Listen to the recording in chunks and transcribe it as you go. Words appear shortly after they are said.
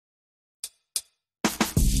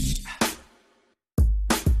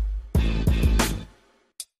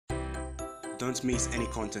Don't miss any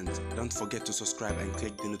content. Don't forget to subscribe and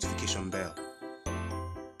click the notification bell.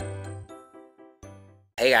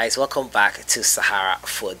 Hey guys, welcome back to Sahara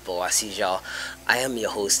Football. As usual, I am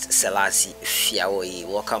your host Selassie Fiawoyi.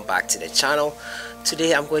 Welcome back to the channel.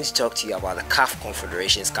 Today I'm going to talk to you about the CAF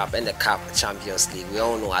Confederations Cup and the CAF Champions League. We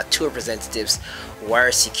all know our two representatives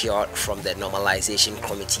were secured from the Normalization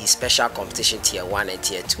Committee Special Competition Tier 1 and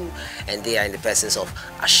Tier 2, and they are in the persons of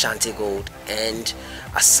Asante Gold and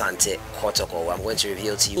Asante Kotoko. I'm going to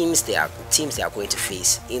reveal to you teams they are going to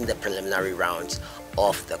face in the preliminary rounds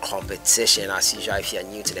of the competition. As usual, if you are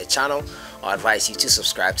new to the channel, I advise you to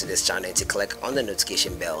subscribe to this channel and to click on the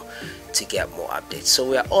notification bell to get more updates. So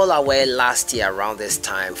we are all aware last year around this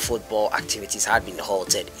time football activities had been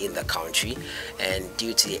halted in the country, and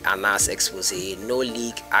due to the ANAS expose, no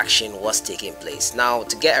league action was taking place. Now,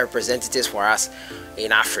 to get representatives for us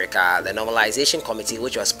in Africa, the Normalization Committee,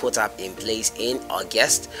 which was put up in place in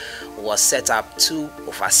August, was set up to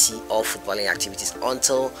oversee all footballing activities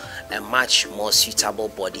until a much more suitable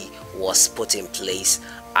body was put in place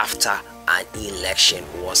after an election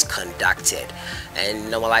was conducted.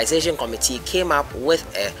 And Normalization Committee came up with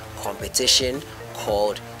a competition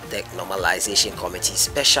called the Normalization Committee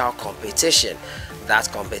Special Competition. That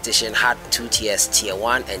competition had two tiers, Tier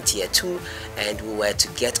 1 and Tier 2, and we were to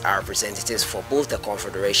get our representatives for both the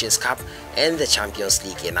Confederations Cup and the Champions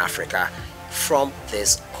League in Africa from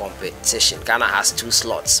this competition. Ghana has 2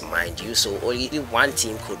 slots, mind you, so only one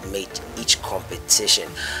team could make each competition.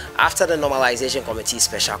 After the Normalization Committee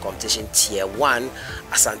Special Competition Tier 1,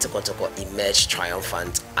 Asante Kotoko emerged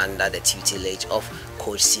triumphant under the tutelage of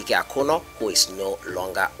Coach Sike Akono, who is no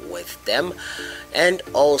longer with them. And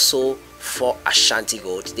also for Ashanti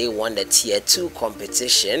Gold, they won the Tier 2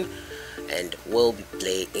 competition and will be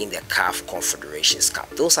playing in the CAF Confederations Cup.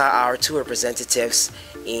 Those are our 2 representatives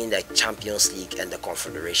in the Champions League and the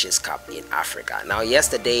Confederations Cup in Africa. Now,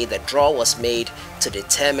 yesterday the draw was made to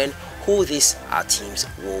determine who these teams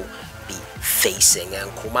will be facing,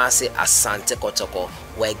 and Kumasi Asante Kotoko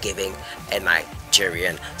were giving a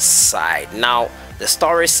Nigerian side. Now, the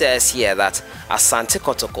story says here that Asante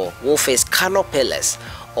Kotoko will face Kano Pillars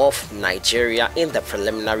of Nigeria in the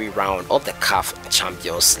preliminary round of the CAF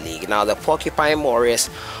Champions League. Now, the Porcupine Warriors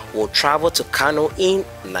will travel to Kano in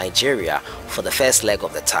Nigeria for the first leg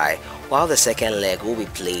of the tie, while the second leg will be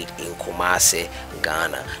played in Kumasi,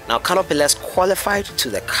 Ghana. Now, Kano Pillars qualified to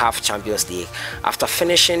the CAF Champions League after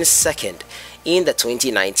finishing second in the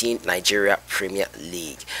 2019 Nigeria Premier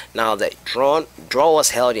League. Now, the draw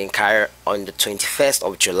was held in Cairo on the 21st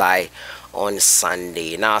of July on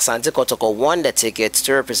Sunday. Now, Asante Kotoko won the ticket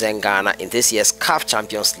to represent Ghana in this year's CAF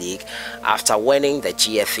Champions League after winning the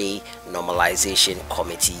GFA Normalization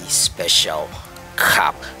Committee Special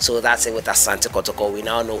Cup. So that's it with Asante Kotoko. We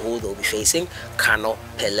now know who they'll be facing: Kano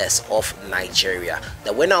Pillars of Nigeria.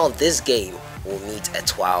 The winner of this game will meet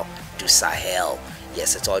Etoile du Sahel.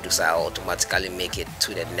 Yes, Etoile du Sahel automatically make it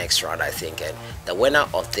to the next round, I think, and the winner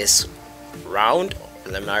of this round,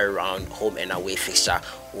 preliminary round, home and away fixture,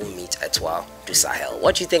 will meet Etoile du Sahel.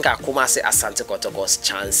 What do you think are Kumasi Asante Kotoko's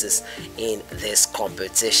chances in this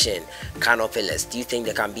competition? Kano Pillars, do you think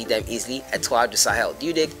they can beat them easily? Etoile du Sahel, do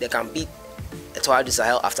you think they can beat Etoile du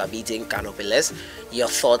Sahel after beating Kano Pillars? Your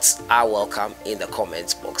thoughts are welcome in the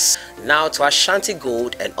comments box. Now, to Ashanti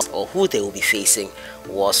Gold and who they will be facing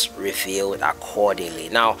was revealed accordingly.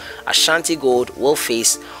 Now, Ashanti Gold will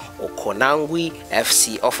face Okonangwi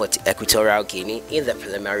FC of Equatorial Guinea in the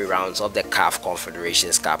preliminary rounds of the CAF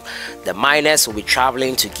Confederations Cup. The Miners will be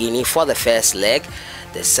traveling to Guinea for the first leg.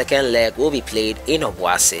 The second leg will be played in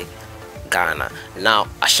Obuasi, Ghana. Now,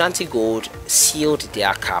 Ashanti Gold sealed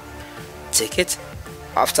their cup ticket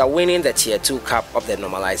after winning the Tier 2 Cup of the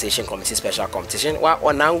Normalization Committee Special Competition, while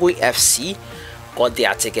Onangwi FC got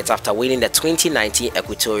their ticket after winning the 2019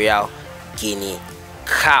 Equatorial Guinea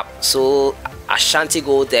Cup. So Ashanti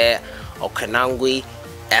Gold there, or Kanangwe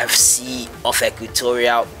FC of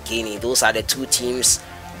Equatorial Guinea. Those are the 2 teams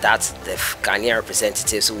that the Ghanaian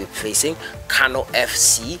representatives will be facing: Kano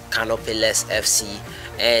FC, Kano Pillars FC,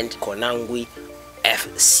 and Konangwe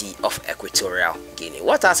FC of Equatorial Guinea.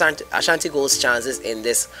 What are Ashanti Gold's chances in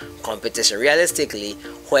this competition? Realistically,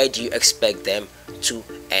 where do you expect them to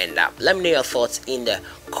end up? Let me know your thoughts in the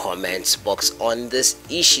comments box on this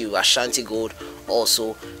issue. Ashanti Gold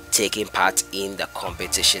also taking part in the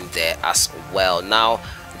competition there as well. Now,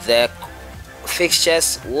 the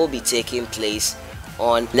fixtures will be taking place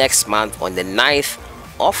on next month on the 9th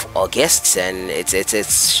of August, and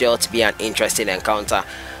it's sure to be an interesting encounter.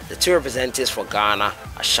 The 2 representatives for Ghana,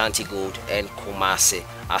 Ashanti Gold and Kumasi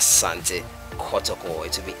Asante Kotoko.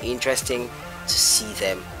 It will be interesting to see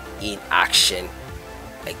them in action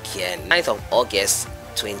again. 9th of August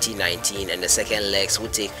 2019, and the second legs will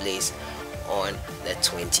take place on the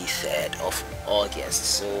 23rd of August.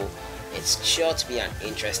 So it's sure to be an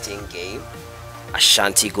interesting game.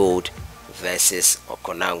 Asante Gold versus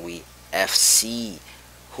Okonangwi FC.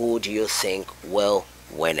 Who do you think will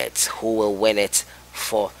win it? Who will win it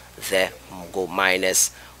for the Gold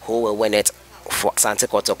Miners? Who will win it for Asante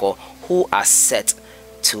Kotoko, who are set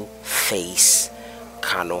to face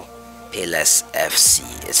Kano Pillars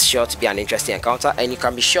FC? It's sure to be an interesting encounter, and you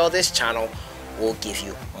can be sure this channel will give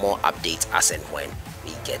you more updates as and when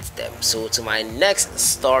we get them. So to my next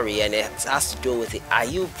story, and it has to do with the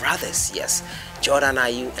Ayew brothers. Yes, Jordan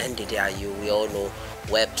Ayew and Dede Ayew, we all know,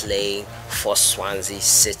 were playing for Swansea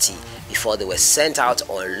City before they were sent out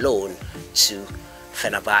on loan to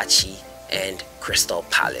Fenerbahce and Crystal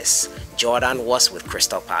Palace. Jordan was with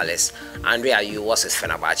Crystal Palace, Andre Ayew was with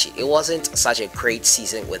Fenerbahce. It wasn't such a great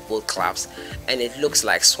season with both clubs, and it looks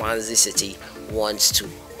like Swansea City wants to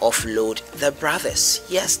offload the brothers.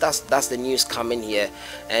 Yes, that's the news coming here,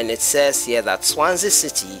 and it says here that Swansea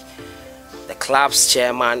City, the club's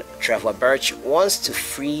chairman Trevor Birch, wants to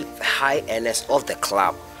free the high earners of the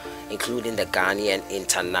club, including the Ghanaian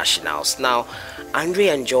internationals. Now, Andre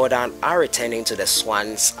and Jordan are returning to the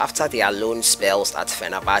Swans after their loan spells at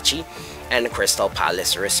Fenerbahce and Crystal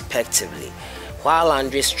Palace respectively. While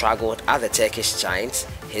Andre struggled at the Turkish Giants,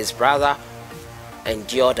 his brother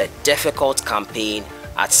endured a difficult campaign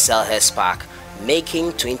at Selhurst Park,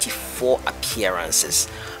 making 24 appearances.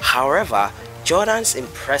 However, Jordan's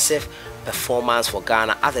impressive performance for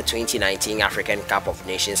Ghana at the 2019 African Cup of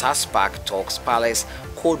Nations has sparked talks Palace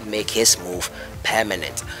could make his move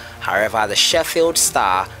permanent. However, the Sheffield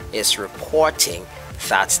Star is reporting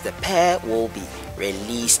that the pair will be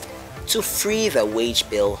released to free the wage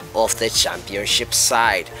bill of the championship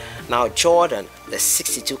side. Now, Jordan, the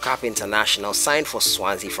 62 cap international, signed for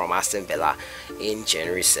Swansea from Aston Villa in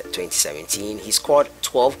January 2017. He scored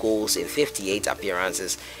 12 goals in 58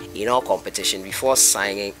 appearances in all competition before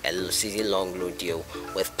signing a season-long loan deal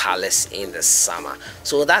with Palace in the summer.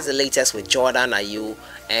 So that's the latest with Jordan Ayew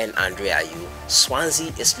and Andre Ayew.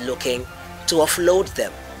 Swansea is looking to offload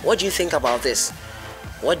them. What do you think about this?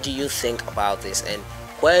 What do you think about this? And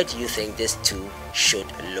where do you think these two should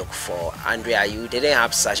look for? Andre Ayew didn't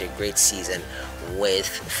have such a great season with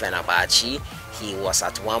Fenerbahce. He was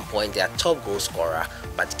at one point their top goal scorer,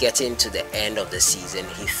 but getting to the end of the season,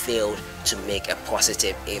 he failed to make a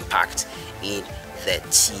positive impact in the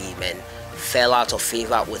team and fell out of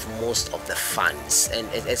favor with most of the fans. And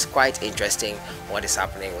it's quite interesting what is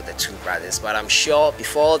happening with the two brothers, but I'm sure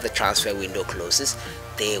before the transfer window closes,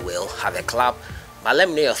 they will have a club. But let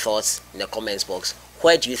me know your thoughts in the comments box.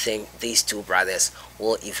 Where do you think these two brothers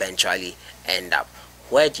will eventually end up?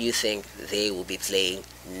 Where do you think they will be playing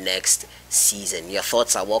next season? Your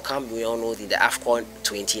thoughts are welcome. We all know in the AFCON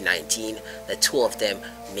 2019, the two of them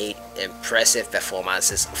made impressive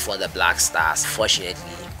performances for the Black Stars. Fortunately,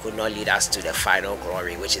 could not lead us to the final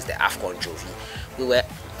glory, which is the AFCON trophy. We were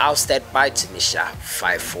ousted by Tunisia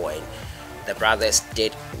 5-4, and the brothers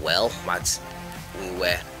did well, but we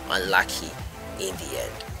were unlucky in the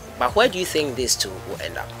end. But where do you think these two will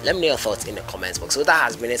end up? Let me know your thoughts in the comments box. So that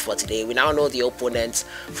has been it for today. We now know the opponents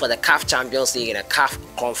for the CAF Champions League and the CAF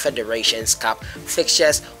Confederations Cup.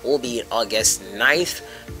 Fixtures will be in August 9th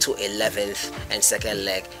to 11th, and second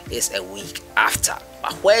leg is a week after.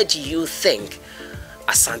 But where do you think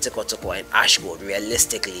Asante Kotoko and Ashgold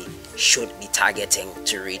realistically should be targeting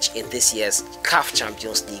to reach in this year's CAF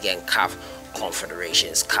Champions League and CAF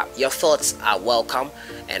Confederations Cup? Your thoughts are welcome,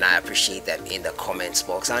 and I appreciate them in the comments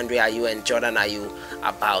box. Andre Ayew and Jordan Ayew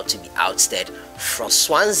about to be ousted from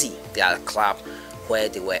Swansea, their club where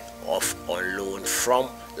they were off on loan from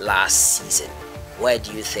last season. Where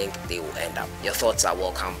do you think they will end up? Your thoughts are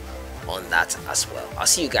welcome on that as well. I'll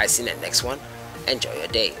see you guys in the next one. Enjoy your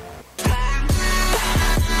day.